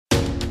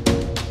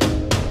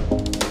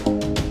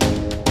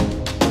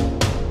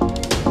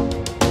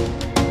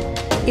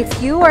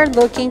If you are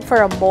looking for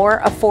a more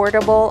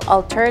affordable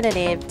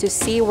alternative to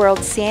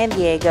SeaWorld San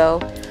Diego,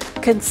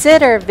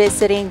 consider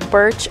visiting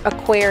Birch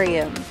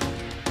Aquarium.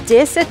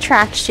 This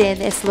attraction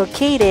is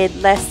located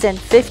less than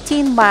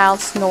 15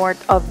 miles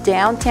north of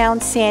downtown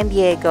San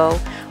Diego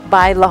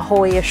by La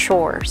Jolla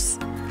Shores.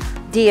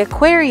 The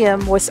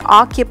aquarium was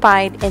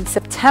occupied in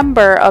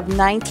September of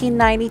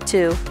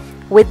 1992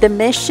 with the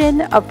mission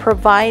of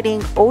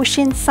providing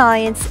ocean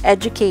science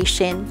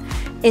education,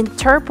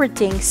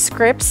 interpreting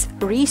Scripps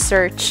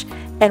research,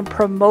 and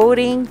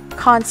promoting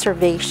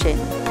conservation.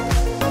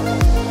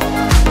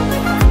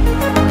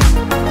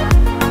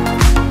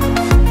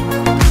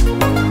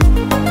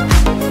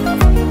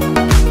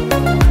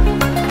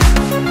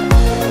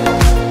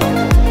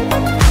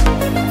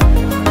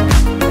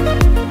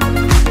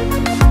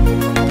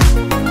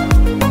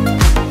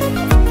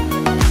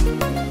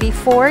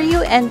 Before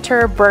you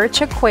enter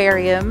Birch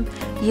Aquarium,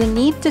 you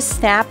need to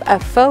snap a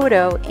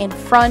photo in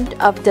front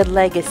of the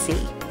Legacy.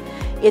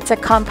 It's a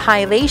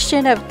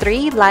compilation of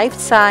 3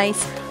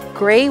 life-size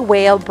gray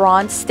whale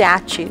bronze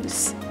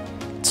statues.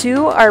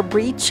 2 are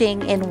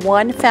breaching in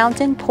one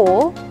fountain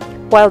pool,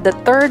 while the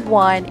 3rd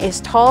one is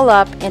tall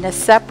up in a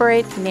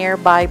separate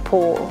nearby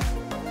pool.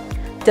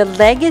 The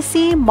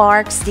Legacy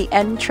marks the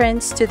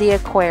entrance to the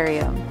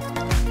aquarium.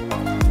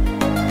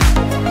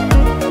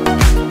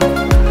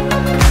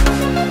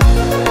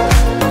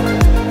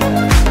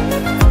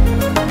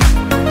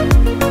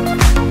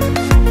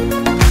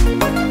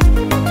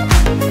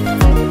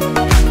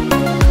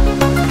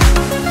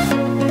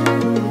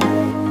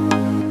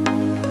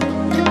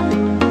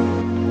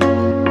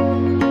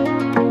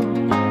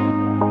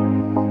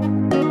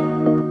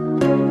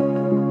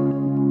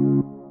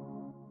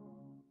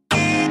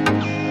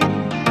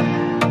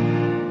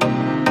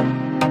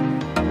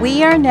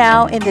 We are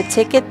now in the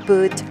ticket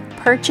booth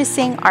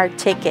purchasing our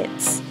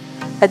tickets.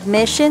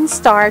 Admission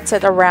starts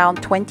at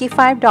around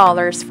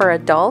 $25 for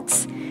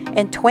adults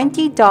and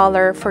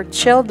 $20 for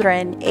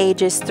children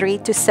ages 3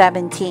 to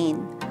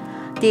 17.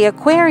 The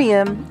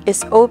aquarium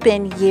is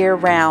open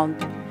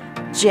year-round.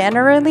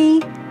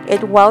 Generally,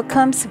 it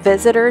welcomes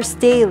visitors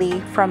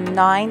daily from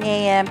 9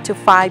 a.m. to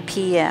 5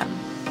 p.m.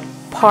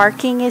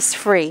 Parking is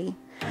free.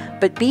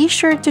 But be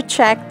sure to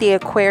check the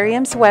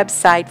aquarium's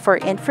website for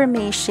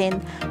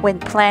information when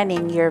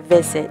planning your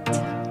visit.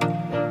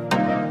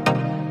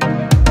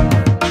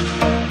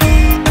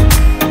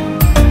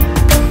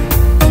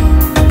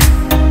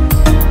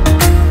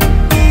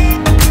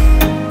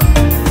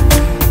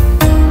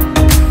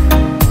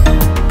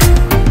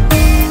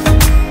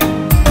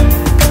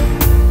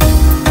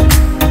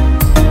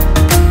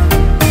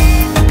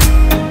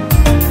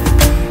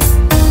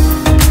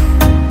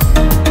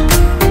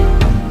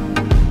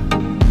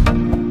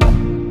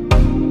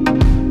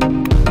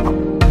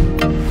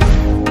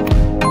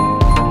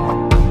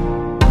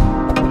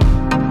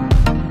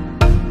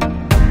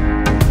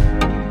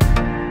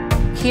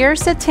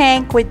 Here's a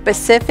tank with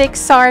Pacific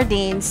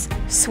sardines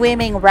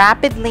swimming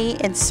rapidly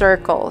in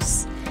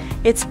circles.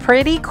 It's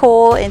pretty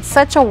cool and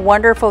such a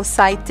wonderful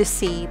sight to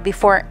see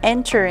before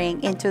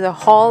entering into the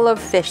Hall of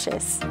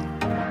Fishes.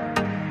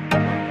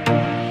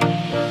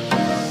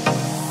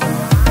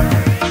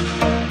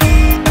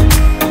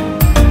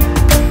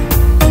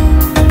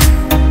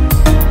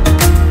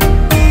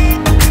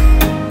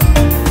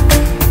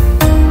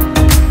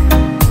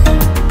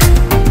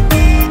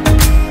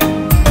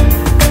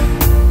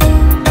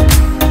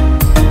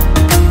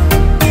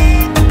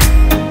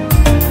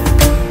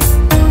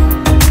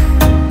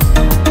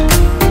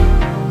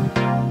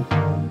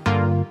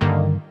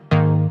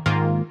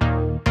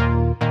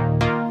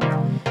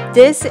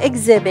 This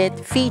exhibit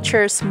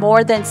features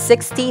more than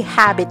 60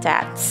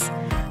 habitats.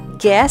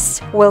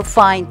 Guests will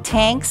find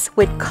tanks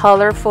with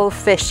colorful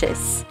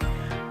fishes.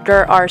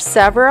 There are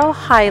several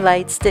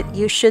highlights that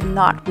you should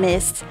not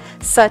miss,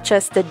 such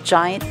as the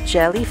giant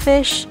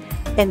jellyfish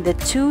and the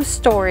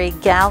 2-story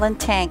gallon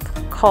tank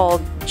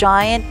called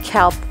Giant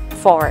Kelp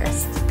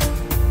Forest.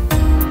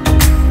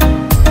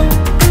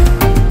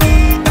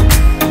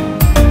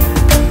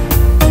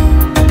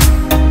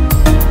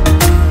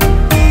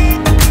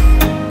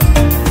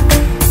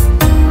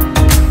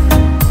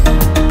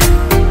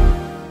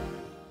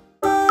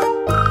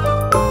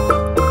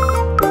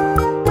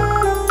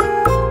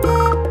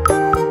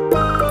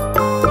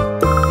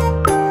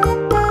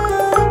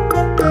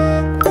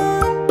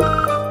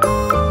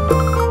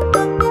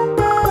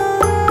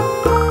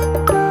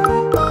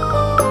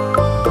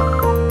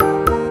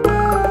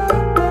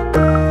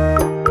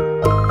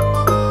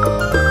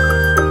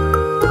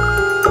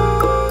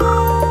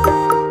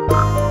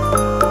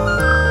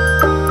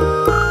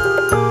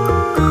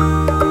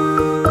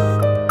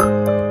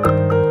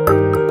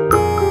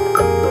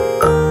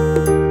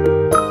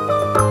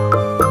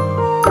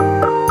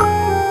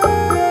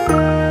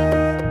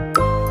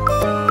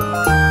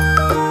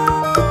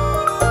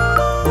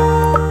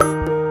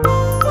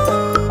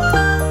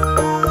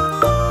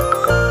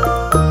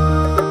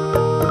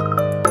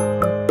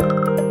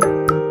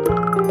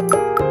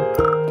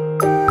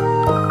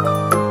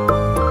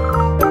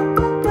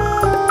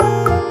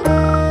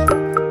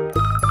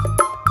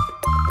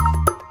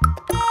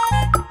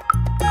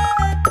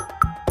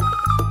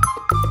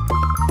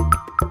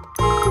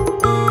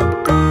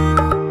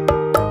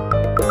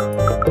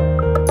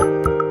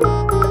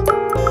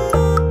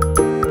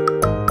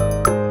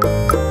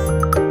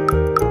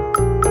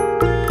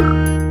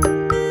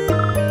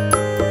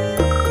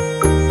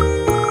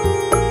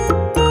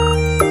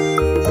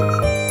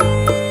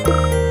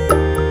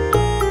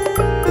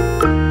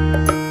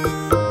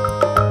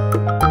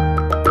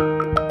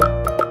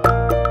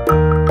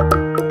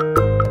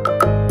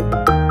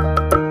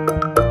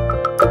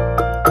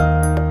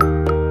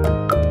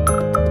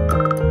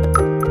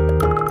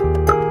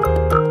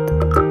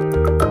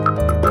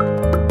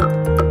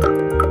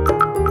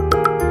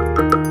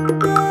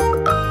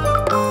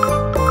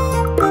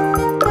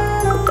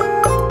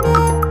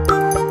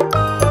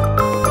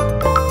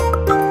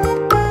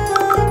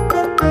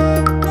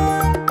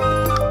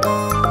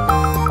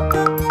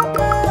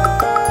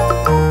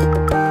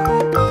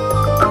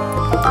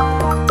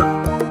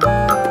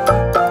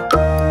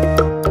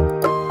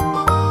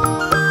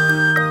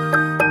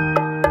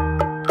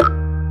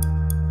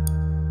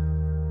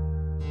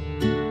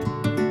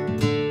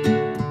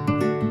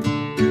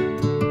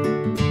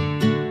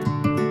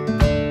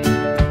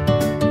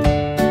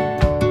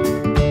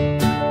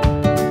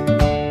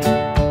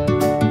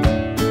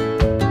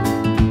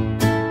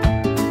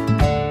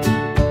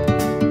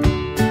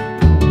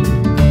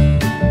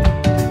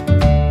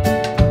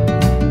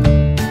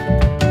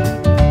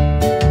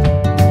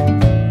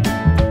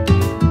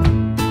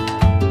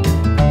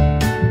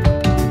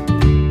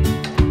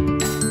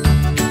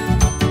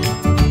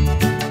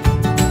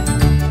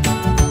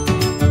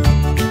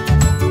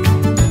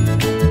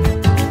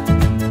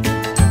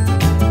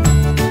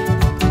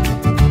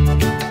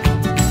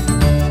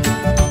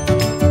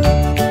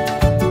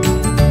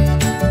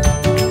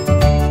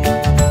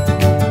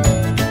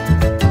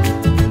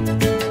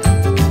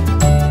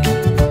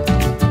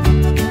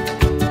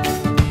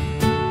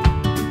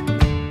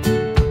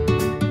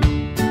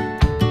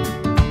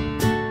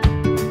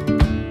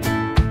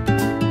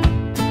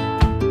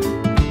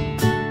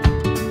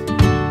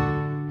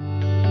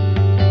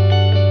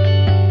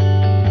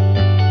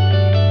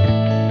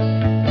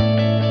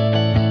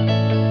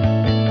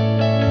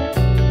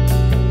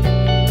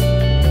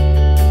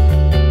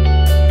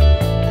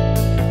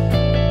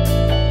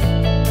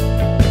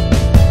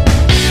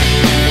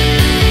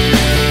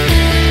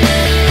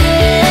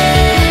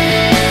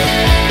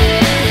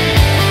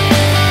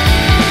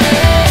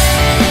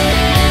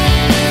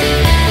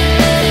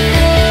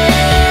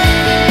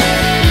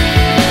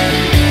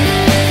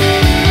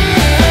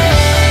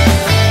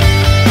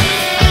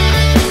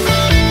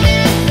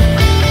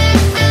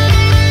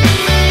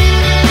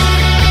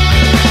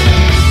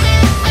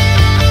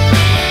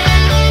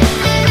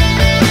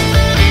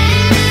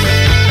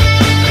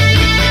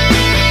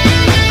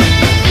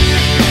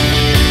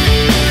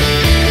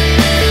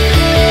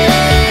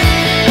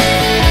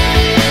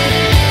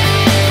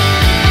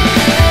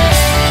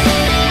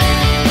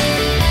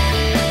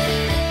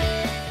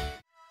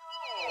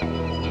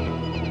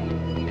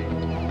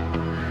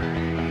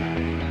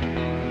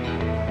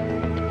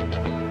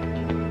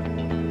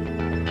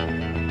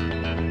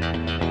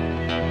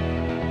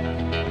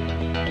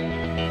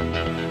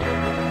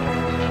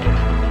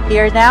 We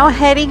are now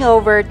heading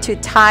over to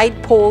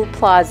Tide Pool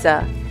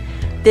Plaza.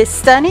 This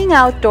stunning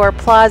outdoor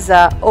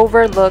plaza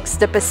overlooks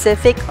the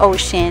Pacific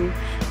Ocean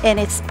and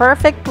it's a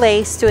perfect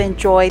place to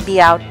enjoy the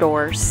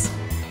outdoors.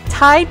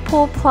 Tide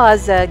Pool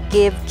Plaza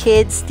gives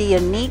kids the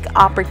unique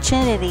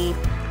opportunity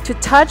to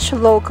touch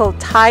local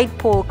tide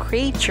pool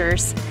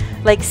creatures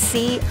like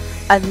sea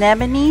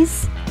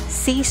anemones,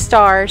 sea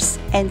stars,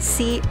 and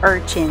sea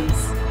urchins.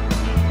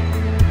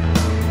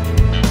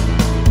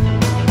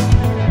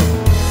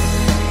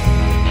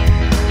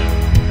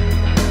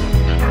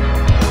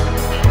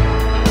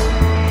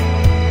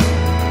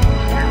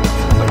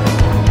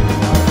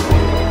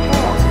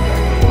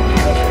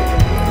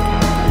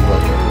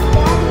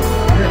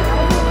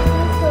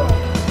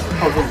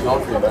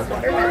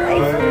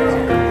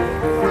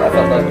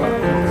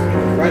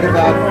 Right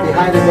about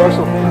behind the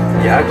dorsal fin.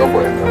 Yeah, go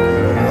for it.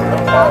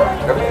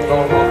 Everything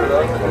going well for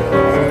us?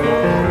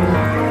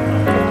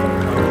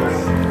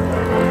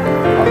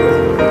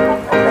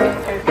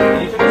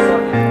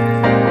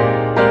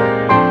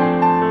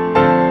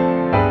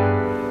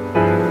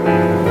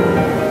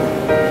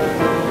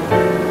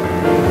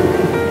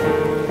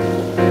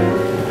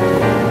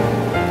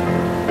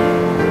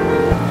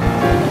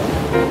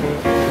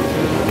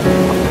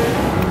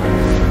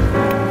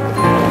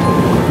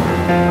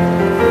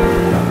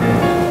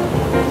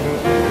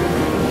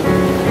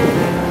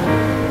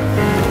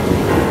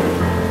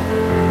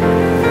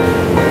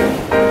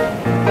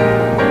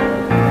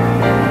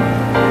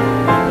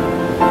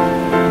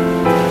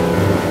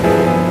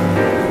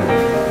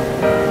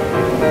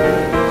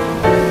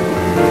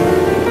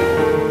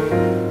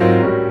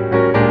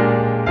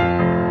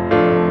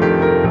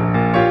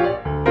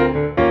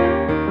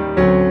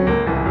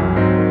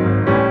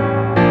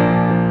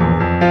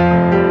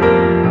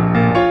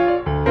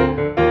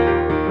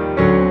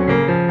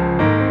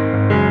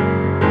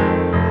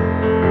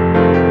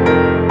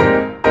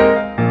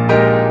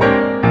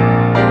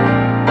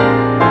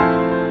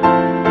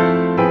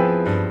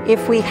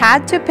 If we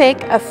had to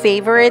pick a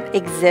favorite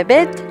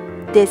exhibit,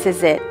 this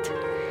is it.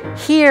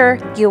 Here,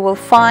 you will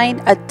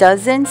find a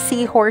dozen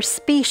seahorse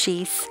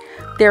species,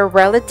 their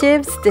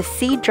relatives, the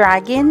sea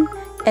dragon,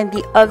 and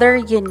the other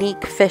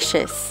unique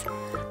fishes.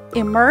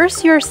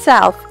 Immerse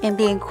yourself in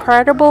the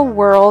incredible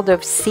world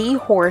of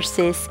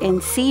seahorses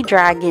and sea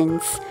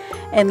dragons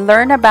and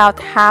learn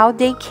about how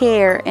they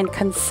care and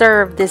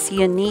conserve this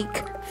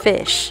unique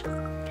fish.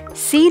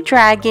 Sea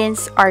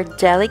dragons are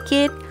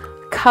delicate,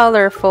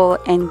 colorful,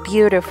 and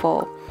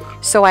beautiful,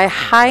 so I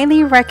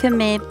highly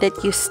recommend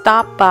that you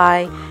stop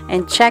by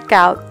and check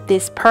out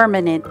this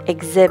permanent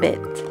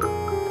exhibit.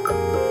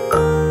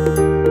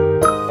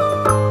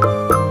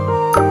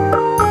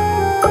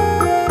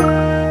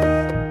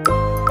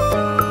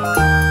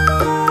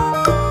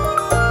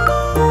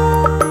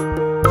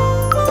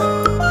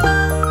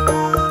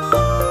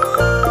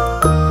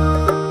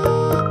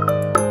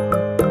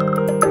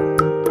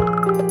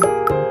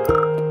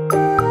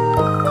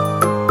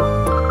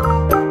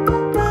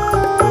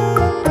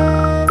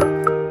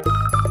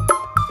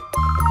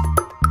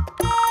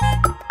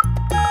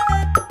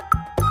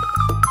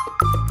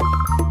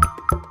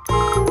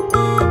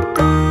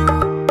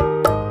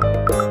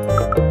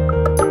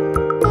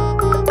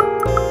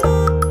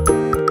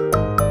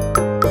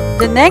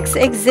 The next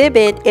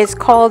exhibit is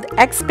called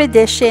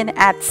Expedition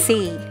at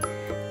Sea.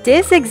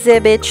 This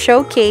exhibit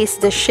showcases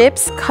the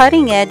ship's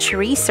cutting-edge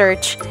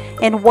research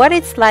and what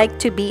it's like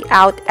to be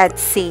out at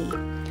sea.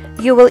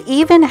 You will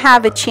even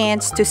have a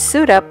chance to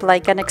suit up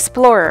like an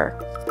explorer.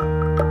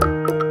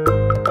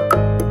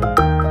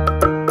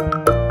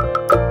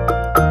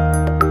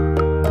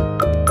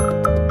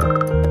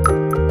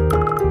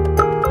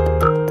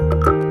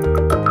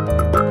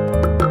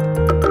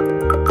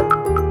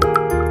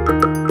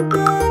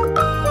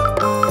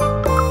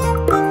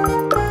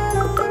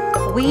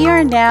 We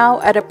are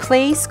now at a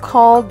place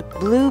called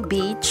Blue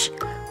Beach,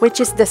 which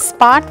is the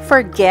spot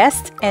for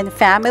guests and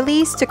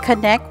families to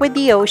connect with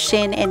the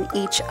ocean and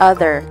each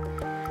other.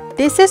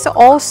 This is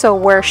also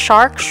where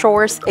Shark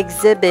Shores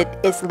exhibit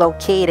is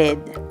located.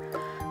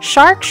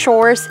 Shark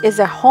Shores is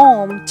a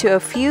home to a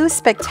few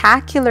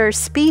spectacular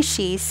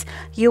species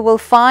you will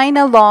find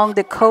along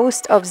the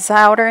coast of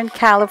Southern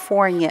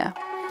California.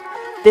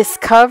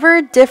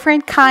 Discover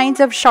different kinds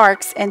of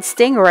sharks and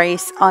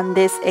stingrays on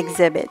this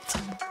exhibit.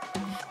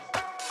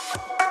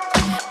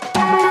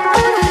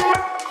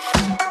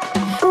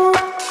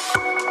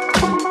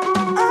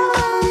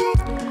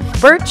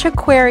 Birch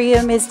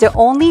Aquarium is the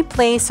only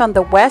place on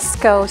the West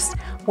Coast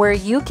where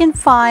you can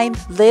find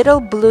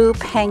little blue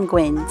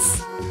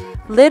penguins.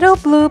 Little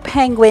blue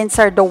penguins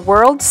are the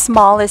world's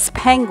smallest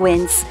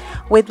penguins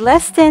with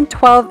less than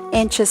 12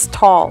 inches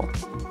tall.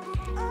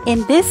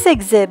 In this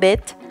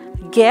exhibit,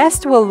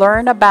 guests will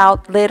learn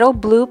about little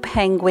blue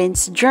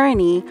penguins'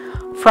 journey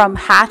from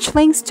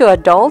hatchlings to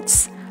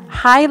adults,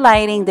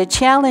 highlighting the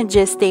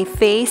challenges they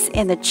face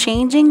in a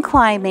changing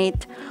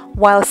climate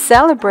while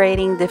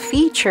celebrating the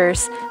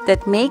features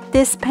that make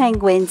these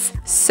penguins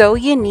so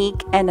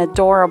unique and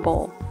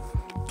adorable.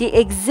 The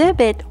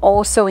exhibit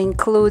also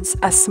includes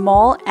a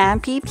small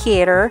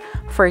amphitheater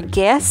for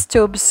guests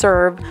to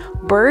observe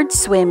bird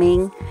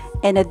swimming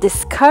and a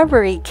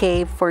discovery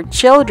cave for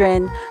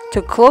children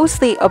to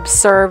closely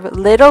observe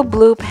little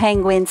blue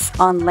penguins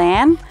on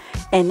land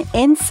and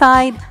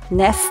inside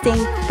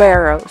nesting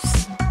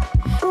burrows.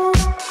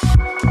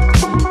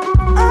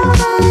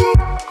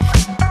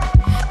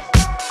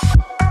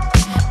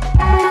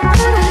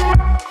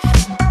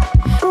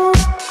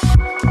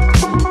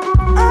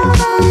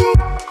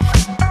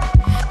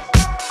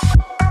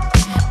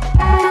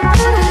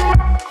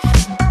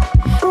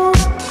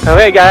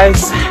 Okay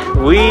guys,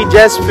 we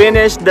just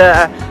finished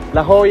the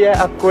La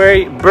Jolla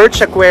Birch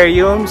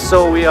Aquarium,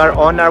 so we are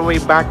on our way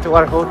back to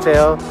our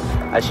hotel.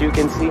 As you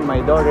can see,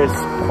 my daughter is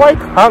quite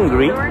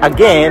hungry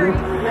again.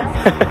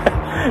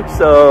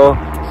 So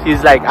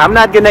she's like, I'm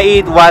not gonna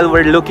eat while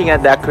we're looking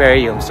at the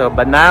aquarium.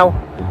 But now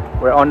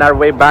we're on our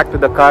way back to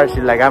the car.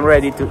 She's like, I'm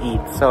ready to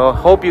eat. So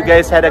hope you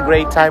guys had a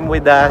great time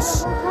with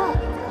us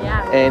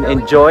and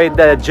enjoyed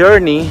the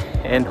journey,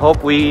 and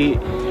hope you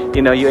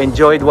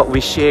enjoyed what we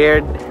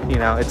shared.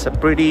 It's a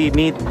pretty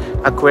neat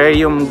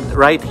aquarium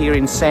right here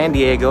in San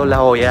Diego, La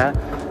Jolla.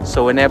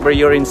 So whenever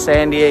you're in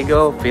San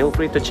Diego, feel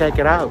free to check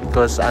it out,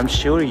 because I'm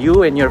sure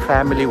you and your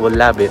family will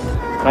love it.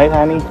 Right,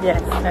 honey?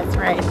 Yes, that's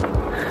right.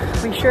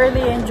 We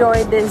surely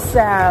enjoyed this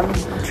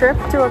trip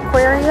to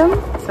aquarium.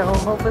 So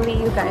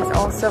hopefully you guys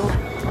also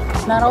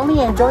not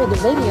only enjoyed the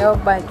video,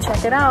 but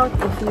check it out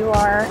if you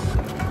are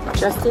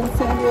just in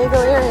San Diego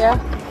area.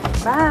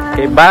 Bye.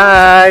 Okay,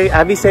 bye.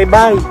 Abby, say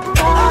bye.